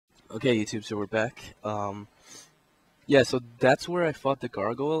Okay, YouTube, so we're back. Yeah, so that's where I fought the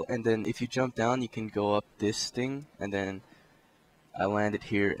gargoyle, and then if you jump down, you can go up this thing, and then I landed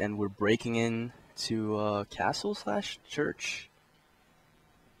here, and we're breaking in to castle slash church.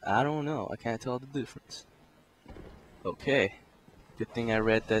 I don't know. I can't tell the difference. Okay. Good thing I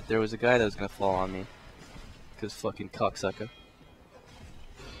read that there was a guy that was gonna fall on me. Cause fucking cocksucker.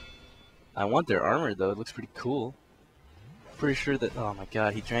 I want their armor though. It looks pretty cool. Pretty sure that. Oh my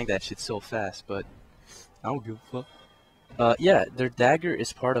god, he drank that shit so fast, but I don't give a fuck. Yeah, their dagger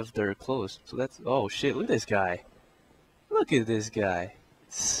is part of their clothes. So that's. Oh shit, look at this guy. Look at this guy.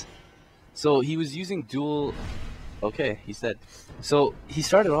 So he was using dual. Okay, he's dead. So he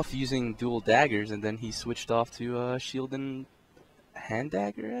started off using dual daggers, and then he switched off to shield and hand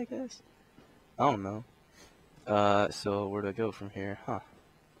dagger, I guess. I don't know. So where do I go from here? Huh.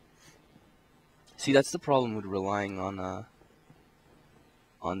 See, that's the problem with relying on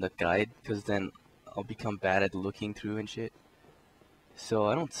the guide, because then I'll become bad at looking through and shit. So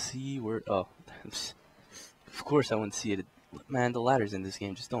I don't see where. Oh, of course I wouldn't see it. Man, the ladders in this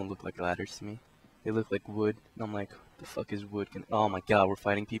game just don't look like ladders to me. They look like wood. And I'm like, the fuck is wood? Oh my god, we're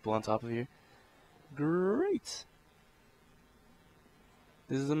fighting people on top of here. Great.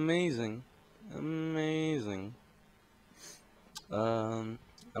 This is amazing. Amazing. I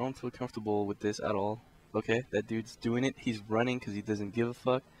don't feel comfortable with this at all. Okay, that dude's doing it. He's running because he doesn't give a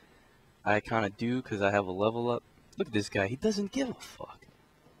fuck. I kind of do because I have a level up. Look at this guy. He doesn't give a fuck.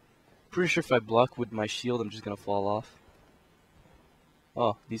 Pretty sure if I block with my shield, I'm just going to fall off.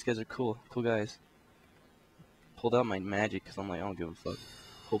 Oh, these guys are cool. Cool guys. Pulled out my magic because I'm like, I don't give a fuck.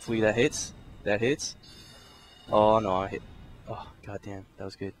 Hopefully that hits. That hits. Oh, no, I hit. Oh, goddamn. That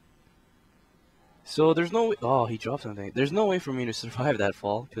was good. So there's no way. Oh, he dropped something. There's no way for me to survive that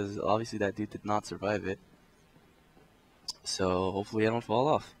fall because obviously that dude did not survive it. So hopefully I don't fall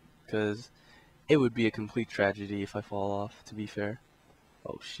off because it would be a complete tragedy if I fall off, to be fair.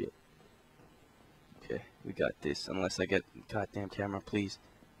 Oh, shit. Okay, we got this. Unless I get... Goddamn camera, please.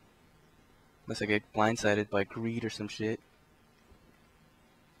 Unless I get blindsided by greed or some shit.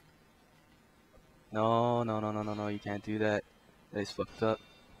 No, no, no, no, no, no. You can't do that. That is fucked up.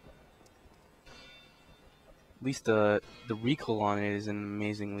 At least the recoil on it isn't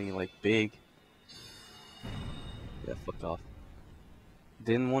amazingly, like, big. Yeah, fuck off.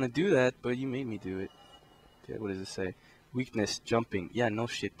 Didn't want to do that, but you made me do it. Okay, what does it say? Weakness, jumping. Yeah, no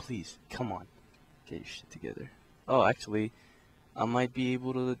shit, please. Come on. Get your shit together. Oh, actually, I might be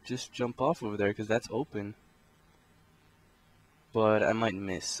able to just jump off over there because that's open. But I might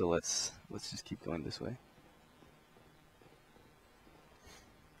miss, so let's just keep going this way.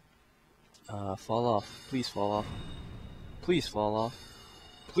 Fall off. Please fall off. Please fall off.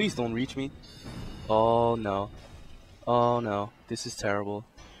 Please don't reach me. Oh no. Oh no. This is terrible.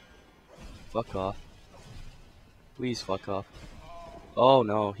 Fuck off. Please fuck off. Oh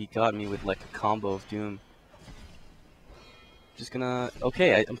no, he got me with like a combo of doom. Just gonna...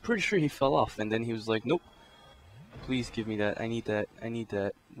 Okay, I'm pretty sure he fell off, and then he was like, nope. Please give me that. I need that. I need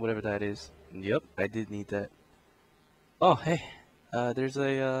that. Whatever that is. And yep, I did need that. Oh, hey. There's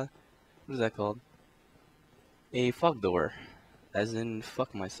a, what is that called? A fog door. As in,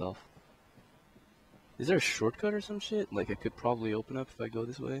 fuck myself. Is there a shortcut or some shit? Like, I could probably open up if I go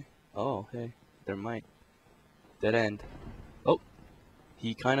this way? Oh, hey. There might. Dead end. Oh.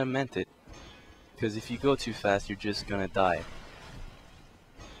 He kind of meant it. Because if you go too fast, you're just gonna die.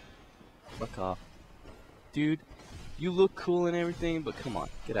 Fuck off. Dude, you look cool and everything, but come on.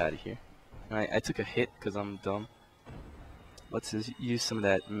 Get out of here. Alright, I took a hit because I'm dumb. Let's just use some of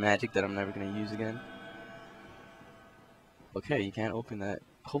that magic that I'm never gonna use again. Okay, you can't open that.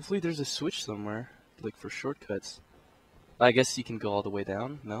 Hopefully there's a switch somewhere, like for shortcuts. I guess he can go all the way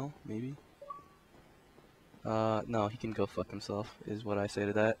down? No? Maybe? No, he can go fuck himself, is what I say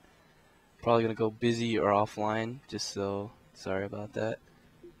to that. Probably gonna go busy or offline, just so... Sorry about that.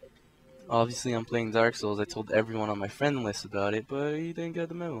 Obviously I'm playing Dark Souls. I told everyone on my friend list about it, but he didn't get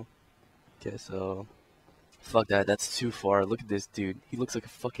the memo. Okay, so... Fuck that, that's too far. Look at this dude. He looks like a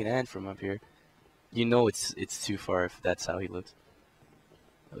fucking ant from up here. You know it's too far if that's how he looks.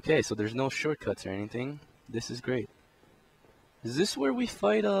 Okay, so there's no shortcuts or anything. This is great. Is this where we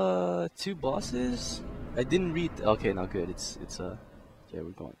fight two bosses? I didn't read. Okay, no good. It's yeah,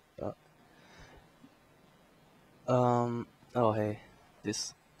 we're going. Oh hey,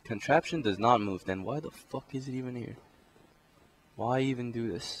 this contraption does not move. Then why the fuck is it even here? Why even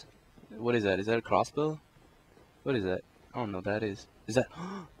do this? What is that? Is that a crossbow? What is that? I don't know what that is. Is that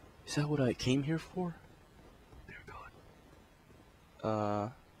is that what I came here for? Dear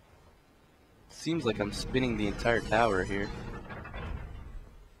God. Seems like I'm spinning the entire tower here.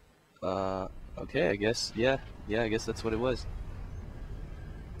 Okay, I guess, yeah, I guess that's what it was.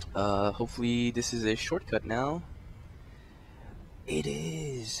 Hopefully this is a shortcut now. It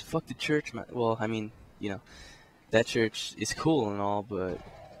is! Fuck the church, man. Well, I mean, you know, that church is cool and all, but...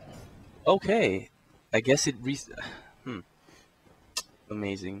 Okay! I guess it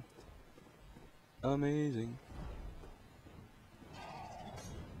Amazing. Amazing.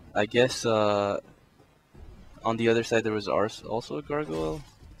 I guess, on the other side there was also a gargoyle,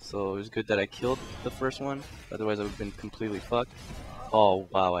 so it was good that I killed the first one, otherwise I would have been completely fucked. Oh,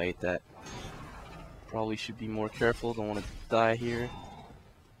 wow, I ate that. Probably should be more careful, don't want to die here.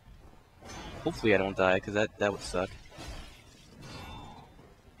 Hopefully I don't die, because that would suck.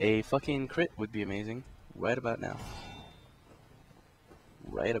 A fucking crit would be amazing. Right about now.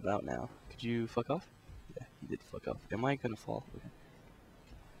 Right about now. Could you fuck off? Yeah, he did fuck off. Am I gonna fall? Okay.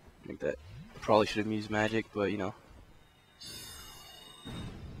 Like that. Probably should have used magic, but you know.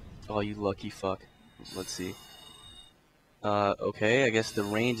 Oh, you lucky fuck. Let's see. Okay, I guess the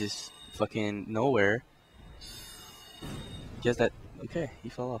range is fucking nowhere. Guess that. Okay, he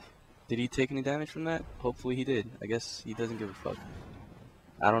fell off. Did he take any damage from that? Hopefully he did. I guess he doesn't give a fuck.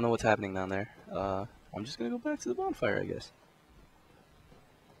 I don't know what's happening down there. I'm just gonna go back to the bonfire, I guess.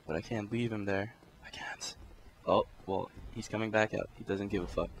 But I can't leave him there. I can't. Oh, well, he's coming back out. He doesn't give a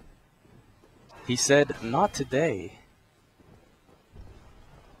fuck. He said, not today.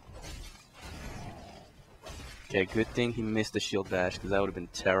 Okay, good thing he missed the shield bash, because that would have been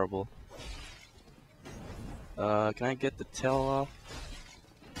terrible. Can I get the tail off?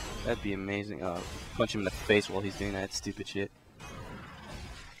 That'd be amazing. Punch him in the face while he's doing that stupid shit.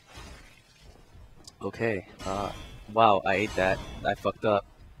 Okay, wow, I ate that. I fucked up.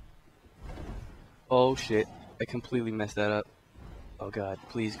 Oh shit, I completely messed that up. Oh god,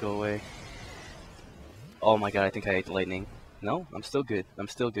 please go away. Oh my god, I think I ate lightning. No, I'm still good. I'm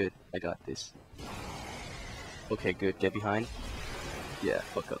still good. I got this. Okay, good. Get behind. Yeah,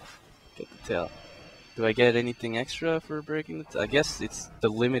 fuck off. Get the tail. Do I get anything extra for breaking the I guess the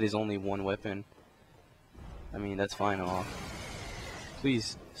limit is only one weapon. I mean, that's fine all.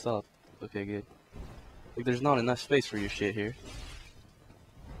 Please, stop. Okay, good. Like, there's not enough space for your shit here.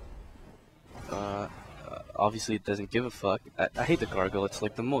 Obviously it doesn't give a fuck. I hate the gargoyle. It's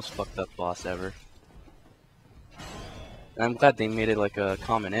like the most fucked up boss ever. And I'm glad they made it like a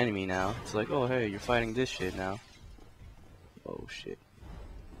common enemy now. It's like, oh hey, you're fighting this shit now. Oh shit.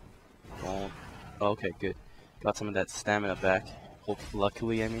 Oh, okay, good. Got some of that stamina back.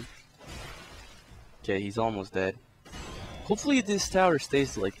 Luckily, I mean. Okay, he's almost dead. Hopefully this tower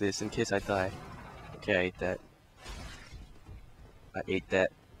stays like this in case I die. Okay, I ate that. I ate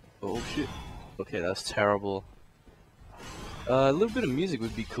that. Oh shit. Okay, that was terrible. A little bit of music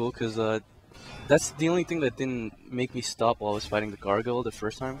would be cool, because that's the only thing that didn't make me stop while I was fighting the gargoyle the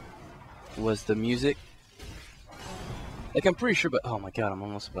first time, was the music. Like, I'm pretty sure, but oh my god, I'm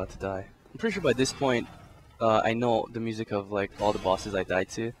almost about to die. I'm pretty sure by this point, I know the music of, like, all the bosses I died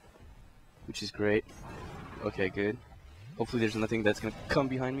to, which is great. Okay, good. Hopefully there's nothing that's gonna come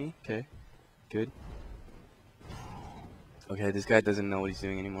behind me. Okay, good. Okay, this guy doesn't know what he's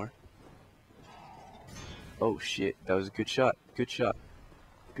doing anymore. Oh shit, that was a good shot. Good shot.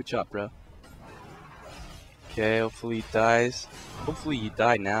 Good shot, bro. Okay, hopefully he dies. Hopefully you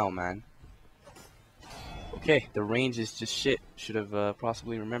die now, man. Okay, the range is just shit. Should have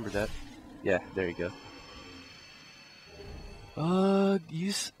possibly remembered that. Yeah, there you go.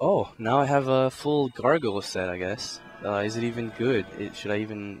 Oh, now I have a full gargoyle set, I guess. Is it even good? Should I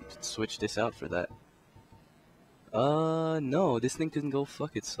even switch this out for that? No, this thing can go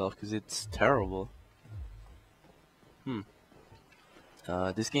fuck itself, because it's terrible.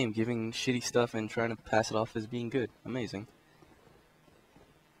 This game giving shitty stuff and trying to pass it off as being good. Amazing.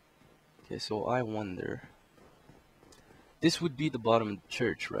 Okay, so I wonder. This would be the bottom of the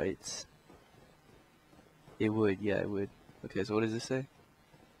church, right? It would, yeah, it would. Okay, so what does this say?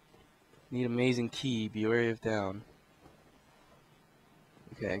 Need amazing key, be wary of down.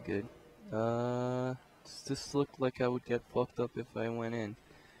 Okay, good. Does this look like I would get fucked up if I went in?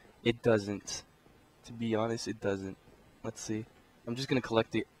 It doesn't. To be honest, it doesn't. Let's see. I'm just gonna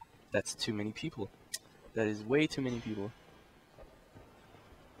collect the... That's too many people. That is way too many people.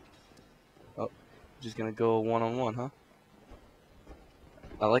 Oh, just gonna go one-on-one, huh?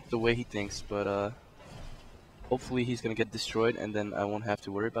 I like the way he thinks, but hopefully he's gonna get destroyed and then I won't have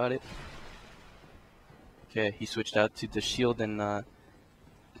to worry about it. Okay, he switched out to the shield and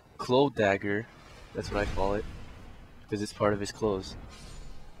claw dagger. That's what I call it, because it's part of his clothes.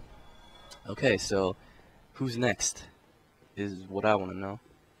 Okay, so who's next is what I want to know.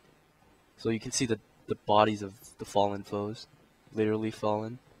 So you can see the bodies of the fallen foes, literally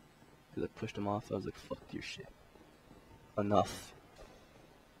fallen. Because I pushed him off. I was like, fuck your shit. Enough.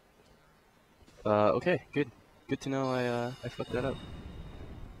 Okay, good. Good to know I fucked that up.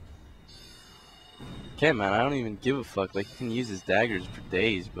 Okay, man, I don't even give a fuck. Like, he can use his daggers for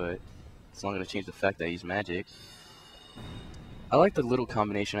days, but it's not gonna change the fact that he's magic. I like the little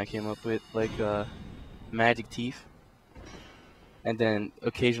combination I came up with, like, magic teeth. And then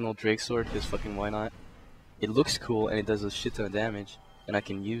occasional Drake sword, because fucking why not? It looks cool, and it does a shit ton of damage. And I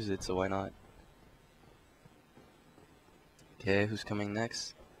can use it, so why not? Okay, who's coming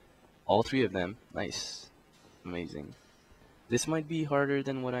next? All three of them. Nice. Amazing. This might be harder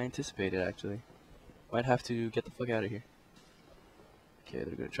than what I anticipated, actually. Might have to get the fuck out of here. Okay,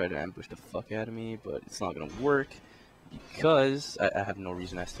 they're gonna try to ambush the fuck out of me, but it's not gonna work. Because I have no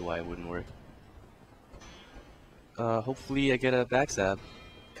reason as to why it wouldn't work. Hopefully I get a backstab.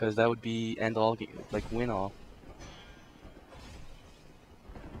 Because that would be end all, like win all.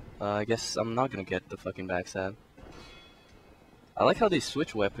 I guess I'm not gonna get the fucking backstab. I like how they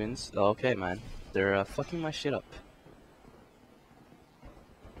switch weapons. Oh, okay, man. They're fucking my shit up.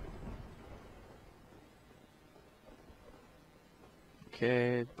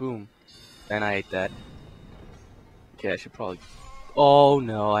 Okay, boom. And I ate that. Okay, I should probably... Oh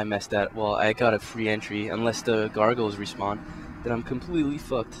no, I messed that. Well, I got a free entry. Unless the gargoyles respawn, then I'm completely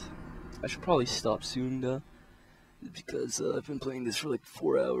fucked. I should probably stop soon, though. Because I've been playing this for like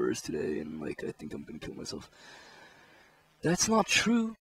 4 hours today, and like I think I'm gonna kill myself. That's not true.